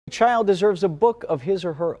Child deserves a book of his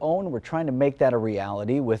or her own. We're trying to make that a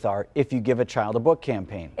reality with our If You Give a Child a Book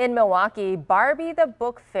campaign. In Milwaukee, Barbie the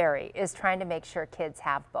Book Fairy is trying to make sure kids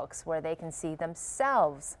have books where they can see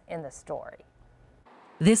themselves in the story.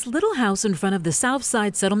 This little house in front of the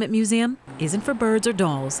Southside Settlement Museum isn't for birds or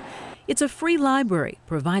dolls. It's a free library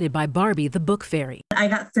provided by Barbie the Book Fairy. I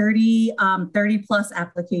got 30 plus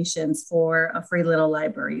applications for a free little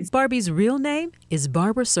library. Barbie's real name is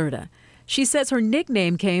Barbara Cerda. She says her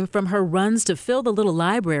nickname came from her runs to fill the little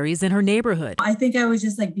libraries in her neighborhood. I think I was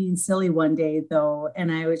just like being silly one day though, and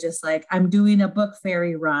I was just like, I'm doing a book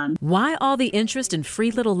fairy run. Why all the interest in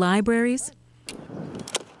free little libraries?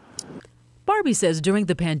 Barbie says during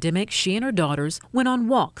the pandemic, she and her daughters went on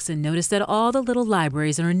walks and noticed that all the little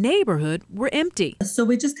libraries in her neighborhood were empty. So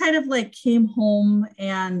we just kind of like came home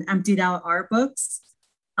and emptied out our books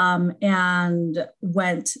and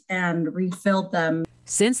went and refilled them.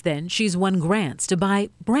 Since then, she's won grants to buy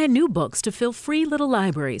brand new books to fill free little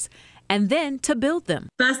libraries and then to build them.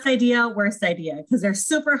 Best idea, worst idea, because they're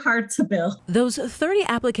super hard to build. Those 30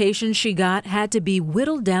 applications she got had to be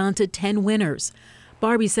whittled down to 10 winners.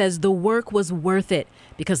 Barbie says the work was worth it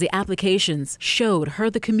because the applications showed her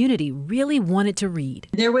the community really wanted to read.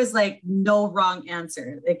 There was like no wrong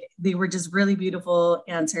answer. Like they were just really beautiful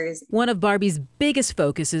answers. One of Barbie's biggest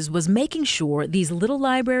focuses was making sure these little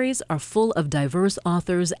libraries are full of diverse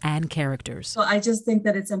authors and characters. So I just think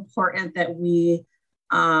that it's important that we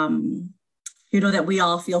that we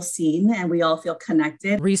all feel seen and we all feel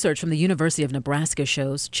connected. Research from the University of Nebraska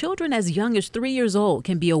shows children as young as 3 years old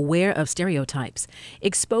can be aware of stereotypes.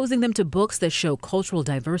 Exposing them to books that show cultural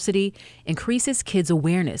diversity increases kids'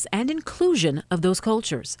 awareness and inclusion of those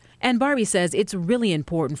cultures. And Barbie says it's really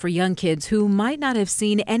important for young kids who might not have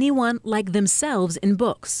seen anyone like themselves in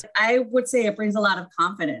books. I would say it brings a lot of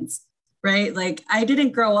confidence, right? Like I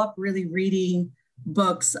didn't grow up really reading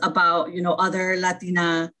books about, other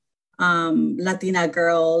Latina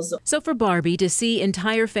girls. So for Barbie to see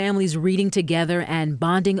entire families reading together and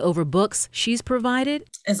bonding over books she's provided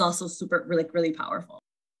is also really powerful.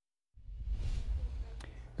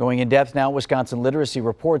 Going in depth now, Wisconsin Literacy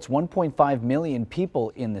reports 1.5 million people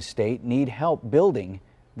in the state need help building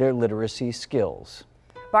their literacy skills.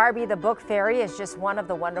 Barbie the Book Fairy is just one of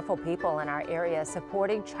the wonderful people in our area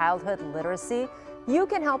supporting childhood literacy. You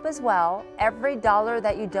can help as well. Every dollar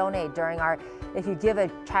that you donate during our If You Give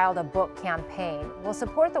a Child a Book campaign will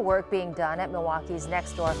support the work being done at Milwaukee's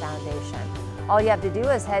Next Door Foundation. All you have to do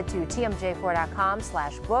is head to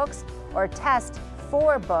tmj4.com/books or text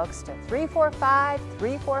 4books to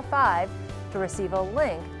 345-345 to receive a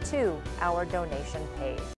link to our donation page.